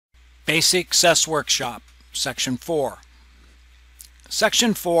Basic CESS Workshop, Section 4.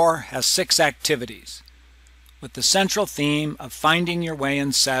 Section 4 has 6 activities, with the central theme of finding your way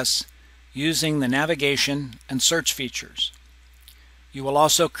in CESS using the navigation and search features. You will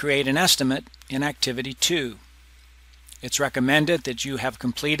also create an estimate in Activity 2. It's recommended that you have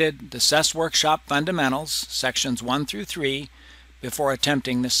completed the CESS Workshop Fundamentals, Sections 1 through 3, before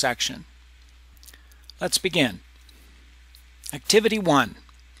attempting this section. Let's begin. Activity 1.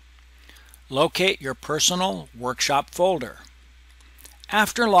 Locate your personal workshop folder.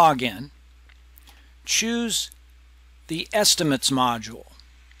 After login, choose the Estimates module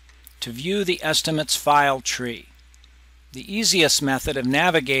to view the Estimates file tree. The easiest method of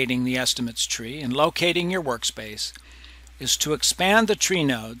navigating the Estimates tree and locating your workspace is to expand the tree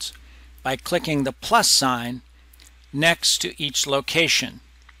nodes by clicking the plus sign next to each location.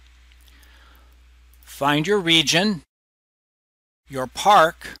 Find your region, your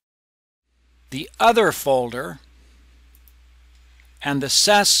park, the Other folder, and the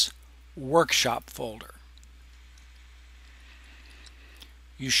CESS Workshop folder.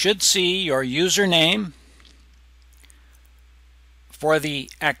 You should see your username. For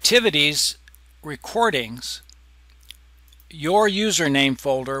the activities recordings, your username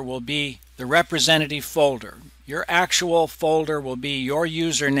folder will be the representative folder. Your actual folder will be your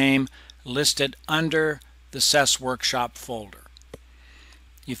username listed under the CESS Workshop folder.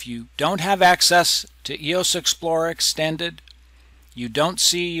 If you don't have access to EOS Explorer Extended, you don't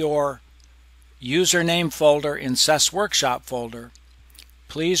see your username folder in CESS Workshop folder,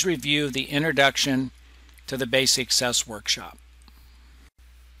 please review the introduction to the basic CESS Workshop.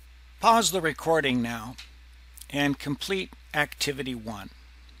 Pause the recording now and complete Activity 1.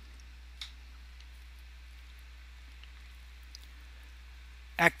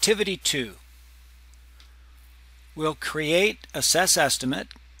 Activity 2. We'll create a CESS estimate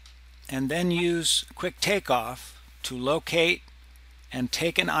and then use Quick Takeoff to locate and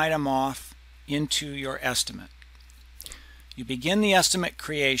take an item off into your estimate. You begin the estimate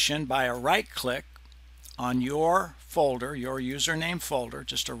creation by a right-click on your folder, your username folder,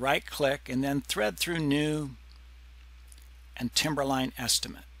 just a right-click, and then thread through New and Timberline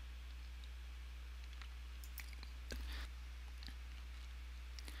Estimate.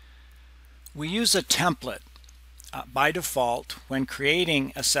 We use a template by default when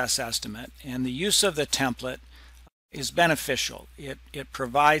creating a CESS estimate, and the use of the template is beneficial. It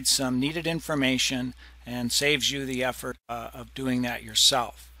provides some needed information and saves you the effort of doing that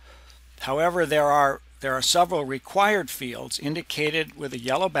yourself. However, there are several required fields indicated with a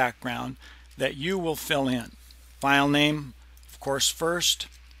yellow background that you will fill in. File name, of course, first.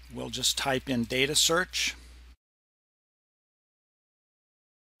 We'll just type in data search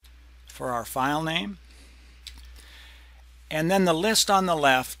for our file name. And then the list on the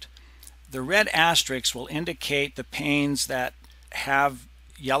left, the red asterisks will indicate the panes that have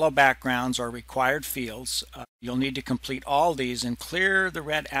yellow backgrounds or required fields. You'll need to complete all these and clear the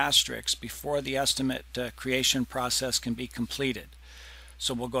red asterisks before the estimate creation process can be completed.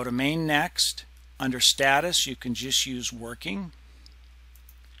 So we'll go to Main Next. Under Status, you can just use Working.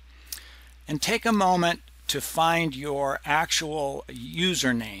 And take a moment to find your actual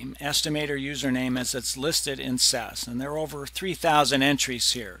username, estimator username, as it's listed in CESS. And there are over 3,000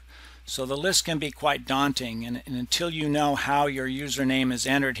 entries here. So the list can be quite daunting, and until you know how your username is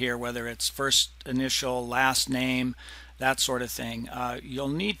entered here, whether it's first initial, last name, that sort of thing, you'll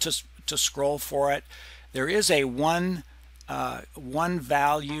need to scroll for it. There is a one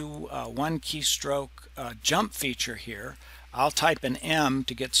value, one keystroke jump feature here. I'll type an M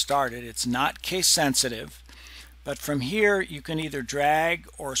to get started. It's not case sensitive, but from here you can either drag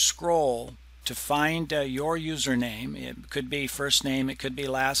or scroll to find your username. It could be first name, it could be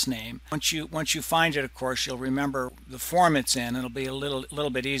last name. Once you find it, of course, you'll remember the form it's in. It'll be a little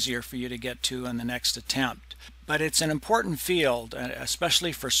bit easier for you to get to in the next attempt. But it's an important field,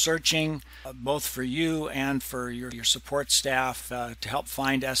 especially for searching, both for you and for your support staff to help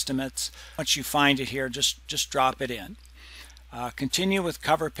find estimates. Once you find it here, just drop it in. Continue with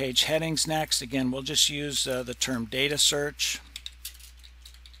cover page headings next. Again, we'll just use the term data search.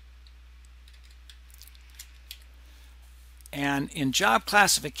 And in job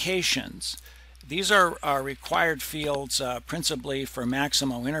classifications, these are required fields principally for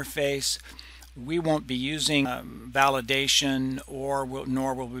Maximo interface. We won't be using validation,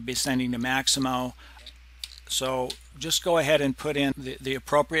 nor will we be sending to Maximo. So just go ahead and put in the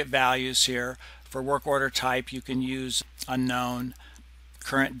appropriate values here. For work order type, you can use unknown.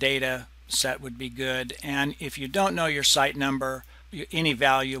 Current data set would be good. And if you don't know your site number, any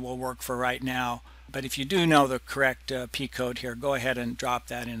value will work for right now. But if you do know the correct P code here, go ahead and drop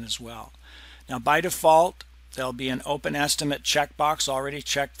that in as well. Now by default, there'll be an open estimate checkbox already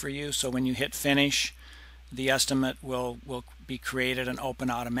checked for you, so when you hit finish, the estimate will be created and open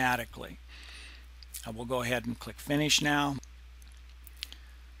automatically. We'll go ahead and click finish now.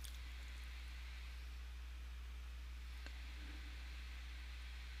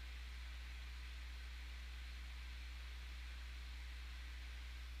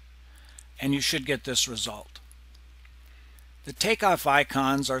 And you should get this result. The takeoff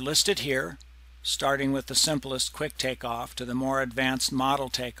icons are listed here, starting with the simplest quick takeoff to the more advanced model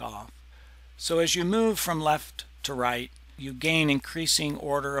takeoff. So as you move from left to right, you gain increasing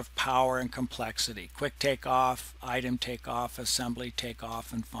order of power and complexity. Quick takeoff, item takeoff, assembly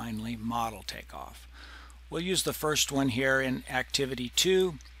takeoff, and finally model takeoff. We'll use the first one here in activity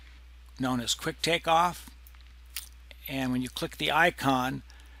 2, known as quick takeoff. And when you click the icon,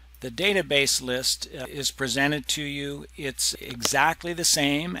 the database list is presented to you. It's exactly the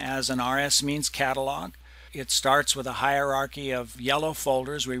same as an RS means catalog. It starts with a hierarchy of yellow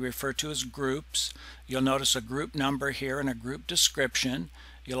folders we refer to as groups. You'll notice a group number here and a group description.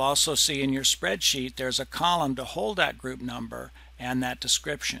 You'll also see in your spreadsheet there's a column to hold that group number and that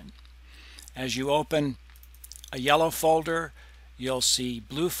description. As you open a yellow folder, you'll see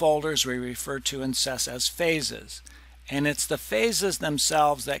blue folders we refer to in CESS as phases. And it's the phases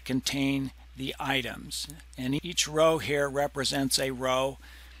themselves that contain the items. And each row here represents a row,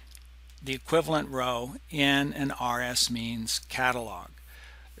 the equivalent row in an RS means catalog.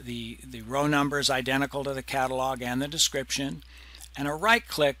 The row number is identical to the catalog and the description. And a right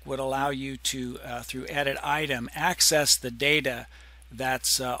click would allow you to, through Edit Item, access the data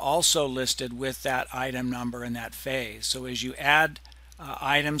that's also listed with that item number and that phase. So as you add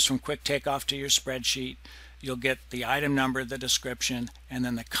items from Quick Takeoff to your spreadsheet, you'll get the item number, the description, and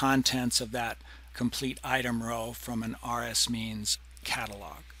then the contents of that complete item row from an RS means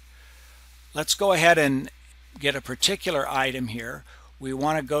catalog. Let's go ahead and get a particular item here. We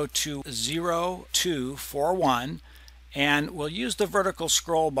want to go to 0241, and we'll use the vertical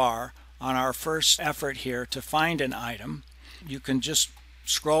scroll bar on our first effort here to find an item. You can just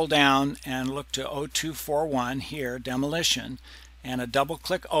scroll down and look to 0241 here, demolition, and a double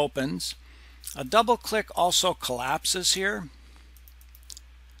click opens. A double click also collapses here,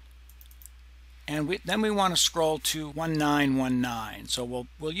 and then we want to scroll to 1919. So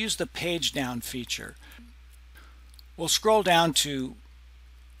we'll use the page down feature. We'll scroll down to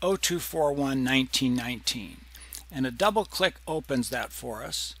 0241 1919, and a double click opens that for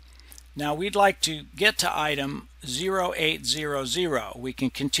us. Now we'd like to get to item 0800. We can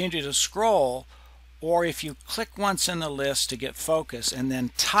continue to scroll, or if you click once in the list to get focus and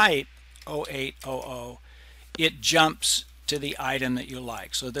then type 0800, it jumps to the item that you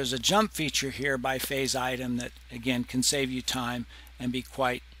like. So there's a jump feature here by phase item that again can save you time and be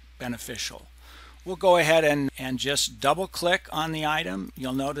quite beneficial. We'll go ahead and just double click on the item.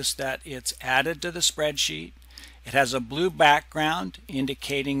 You'll notice that it's added to the spreadsheet. It has a blue background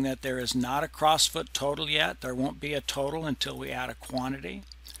indicating that there is not a crossfoot total yet. There won't be a total until we add a quantity.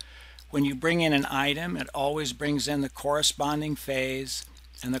 When you bring in an item, it always brings in the corresponding phase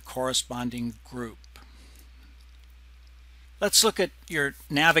and the corresponding group. Let's look at your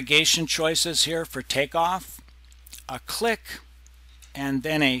navigation choices here for takeoff. A click and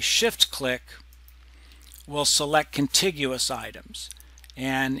then a shift click will select contiguous items.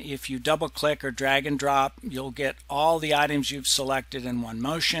 And if you double click or drag and drop, you'll get all the items you've selected in one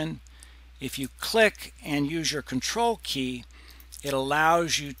motion. If you click and use your control key, it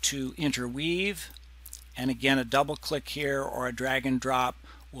allows you to interweave. And again, a double click here or a drag and drop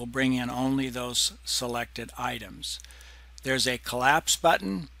will bring in only those selected items. There's a collapse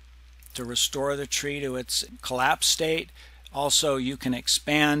button to restore the tree to its collapse state. Also, you can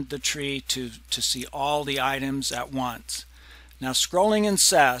expand the tree to see all the items at once. Now scrolling in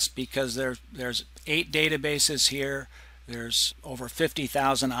CESS, because there's 8 databases here, there's over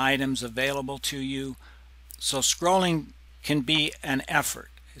 50,000 items available to you, so scrolling can be an effort.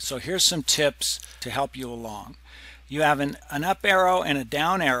 So here's some tips to help you along. You have an up arrow and a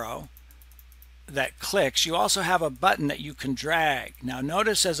down arrow that clicks. You also have a button that you can drag. Now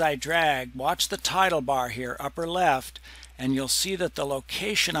notice as I drag, watch the title bar here, upper left, and you'll see that the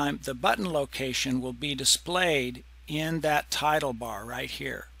location, the button location will be displayed in that title bar right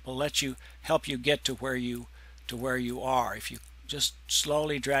here. Will help you get to where you are. If you just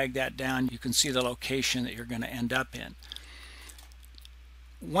slowly drag that down, you can see the location that you're going to end up in.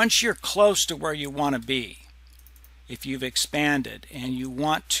 Once you're close to where you want to be, if you've expanded and you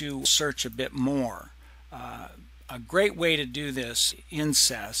want to search a bit more, A great way to do this in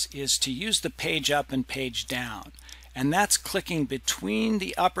CESS is to use the page up and page down, and that's clicking between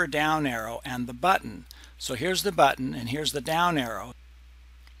the up or down arrow and the button. So here's the button and here's the down arrow.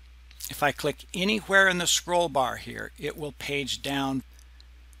 If I click anywhere in the scroll bar here, it will page down,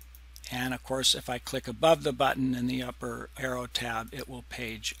 and of course if I click above the button in the upper arrow tab, it will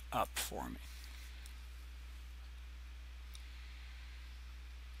page up for me.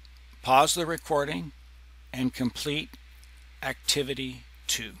 Pause the recording and complete activity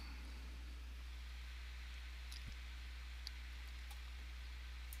 2.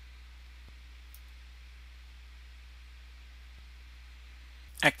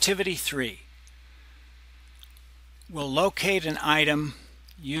 Activity 3. We'll locate an item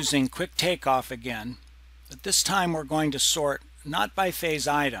using quick takeoff again, but this time we're going to sort not by phase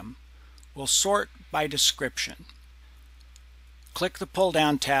item, we'll sort by description. Click the pull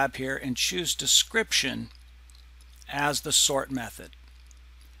down tab here and choose description as the sort method.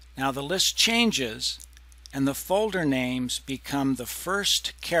 Now the list changes and the folder names become the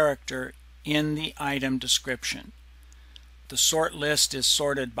first character in the item description. The sort list is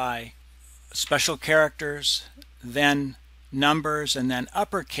sorted by special characters, then numbers, and then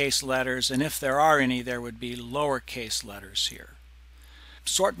uppercase letters, and if there are any, there would be lowercase letters here.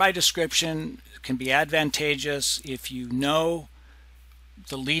 Sort by description can be advantageous if you know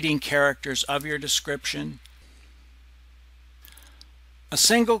the leading characters of your description. A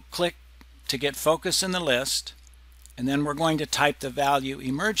single click to get focus in the list, and then we're going to type the value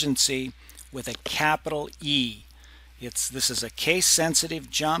emergency with a capital E. This is a case-sensitive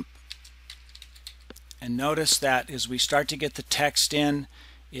jump, and notice that as we start to get the text in,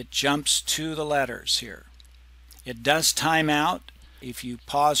 it jumps to the letters here. It does time out. If you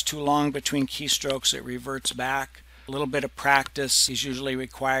pause too long between keystrokes, it reverts back. A little bit of practice is usually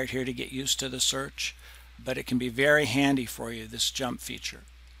required here to get used to the search, but it can be very handy for you, this jump feature.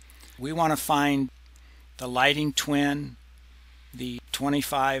 We want to find the lighting twin, the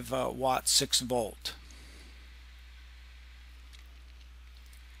 25 watt 6 volt.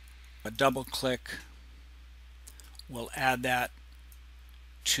 A double click will add that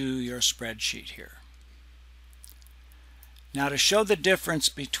to your spreadsheet here. Now to show the difference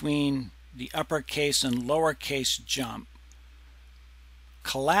between the uppercase and lowercase jump,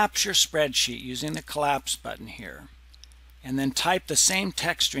 collapse your spreadsheet using the collapse button here, and then type the same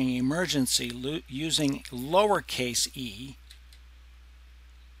text string emergency using lowercase e,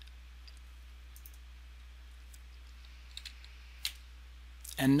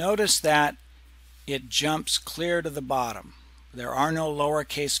 and notice that it jumps clear to the bottom. There are no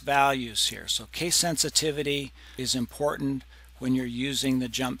lowercase values here, so case sensitivity is important when you're using the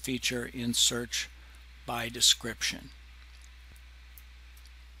jump feature in search by description.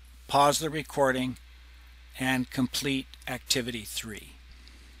 Pause the recording and complete activity 3.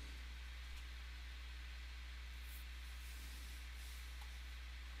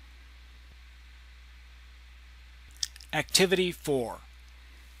 Activity 4.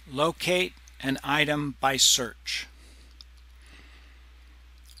 Locate an item by search.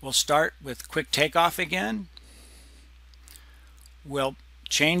 We'll start with quick takeoff again. We'll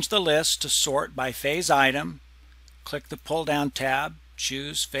change the list to sort by phase item. Click the pull down tab,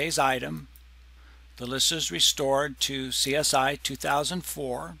 choose phase item. The list is restored to CSI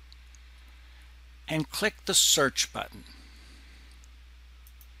 2004, and click the search button.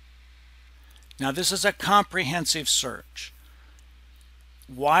 Now this is a comprehensive search.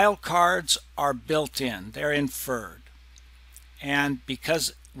 Wildcards are built in, they're inferred. And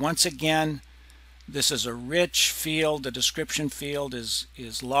because once again this is a rich field, the description field is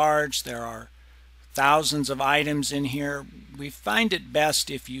large, there are thousands of items in here, we find it best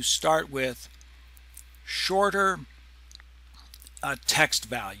if you start with shorter text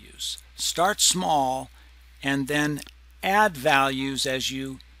values. Start small and then add values as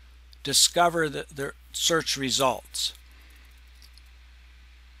you discover the search results.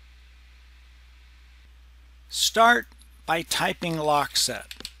 Start by typing lock set.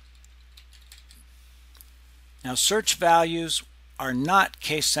 Now search values are not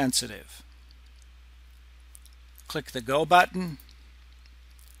case sensitive. Click the Go button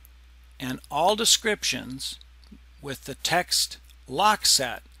and all descriptions with the text lock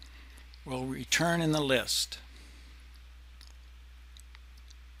set will return in the list.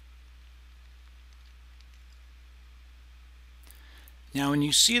 Now when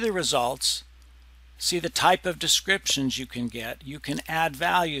you see the results, see the type of descriptions you can get, you can add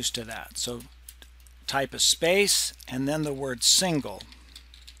values to that. So type a space and then the word single.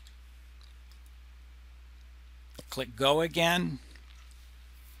 Click Go again.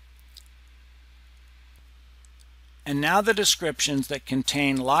 And now the descriptions that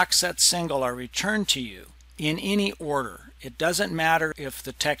contain lock set single are returned to you in any order. It doesn't matter if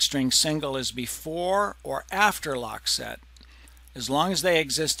the text string single is before or after lock set. As long as they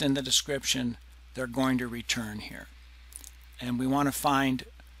exist in the description, they're going to return here. And we want to find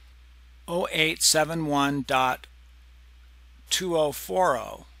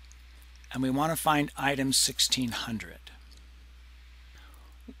 0871.2040, and we want to find item 1600.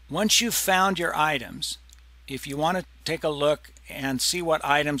 Once you've found your items, if you want to take a look and see what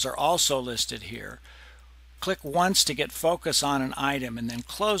items are also listed here, click once to get focus on an item and then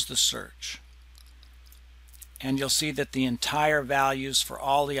close the search. And you'll see that the entire values for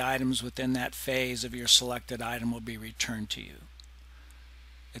all the items within that phase of your selected item will be returned to you.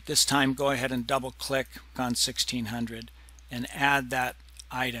 At this time, go ahead and double click on 1600 and add that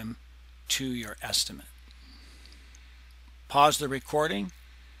item to your estimate. Pause the recording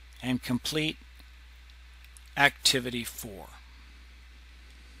and complete Activity 4.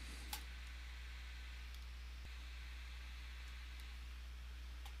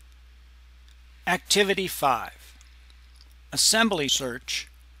 Activity 5. Assembly search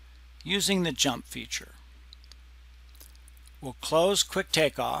using the jump feature. We'll close Quick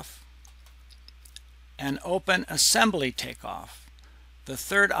Takeoff and open Assembly Takeoff, the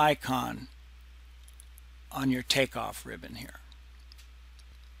third icon on your takeoff ribbon here.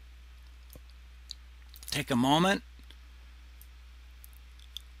 Take a moment,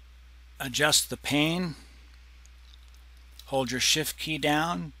 adjust the pane, hold your Shift key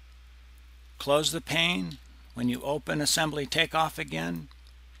down, close the pane. When you open Assembly Takeoff again,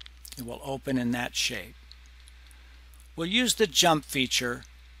 it will open in that shape. We'll use the jump feature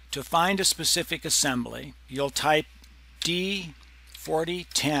to find a specific assembly. You'll type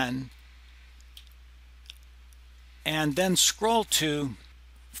D4010 and then scroll to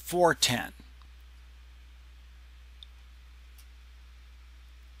 410.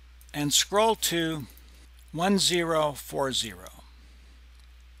 And scroll to 1040.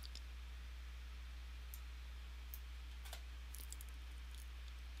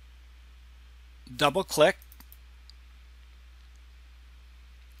 Double click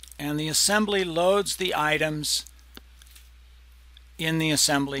and the assembly loads the items in the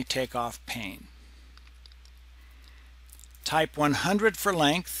Assembly Takeoff pane. Type 100 for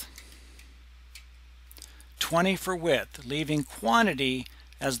length, 20 for width, leaving quantity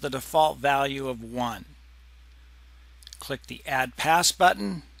as the default value of 1. Click the Add Pass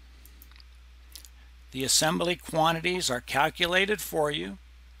button. The assembly quantities are calculated for you.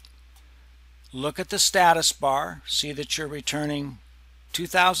 Look at the status bar, see that you're returning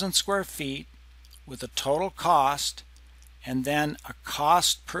 2,000 square feet with a total cost, and then a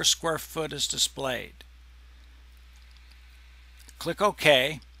cost per square foot is displayed. Click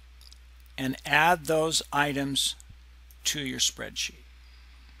OK and add those items to your spreadsheet.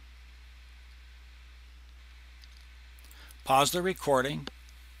 Pause the recording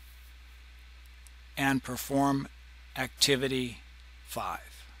and perform Activity 5.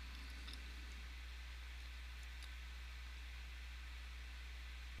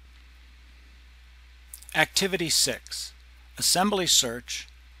 Activity 6. Assembly search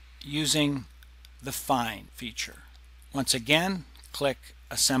using the Find feature. Once again, click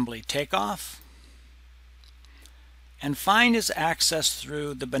Assembly Takeoff, and Find is accessed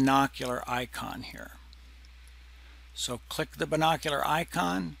through the binocular icon here. So click the binocular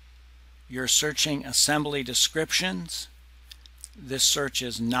icon. You're searching assembly descriptions. This search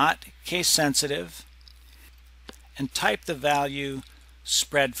is not case sensitive, and type the value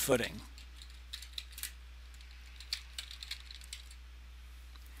spread footing.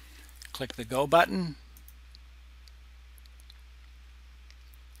 Click the Go button.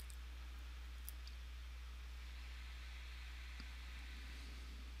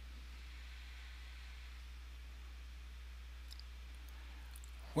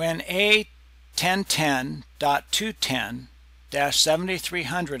 When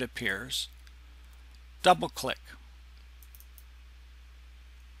A1010.210-7300 appears, double-click,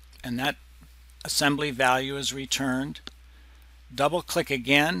 and that assembly value is returned. Double-click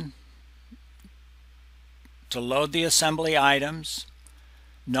again to load the assembly items.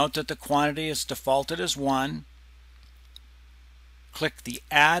 Note that the quantity is defaulted as 1. Click the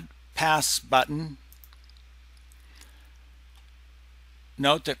Add Pass button.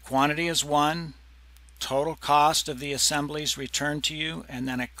 Note that quantity is 1, total cost of the assemblies returned to you, and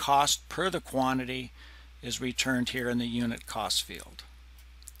then a cost per the quantity is returned here in the unit cost field.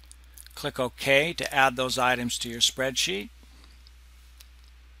 Click OK to add those items to your spreadsheet.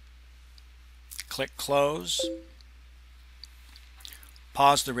 Click Close.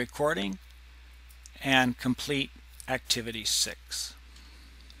 Pause the recording and complete Activity 6.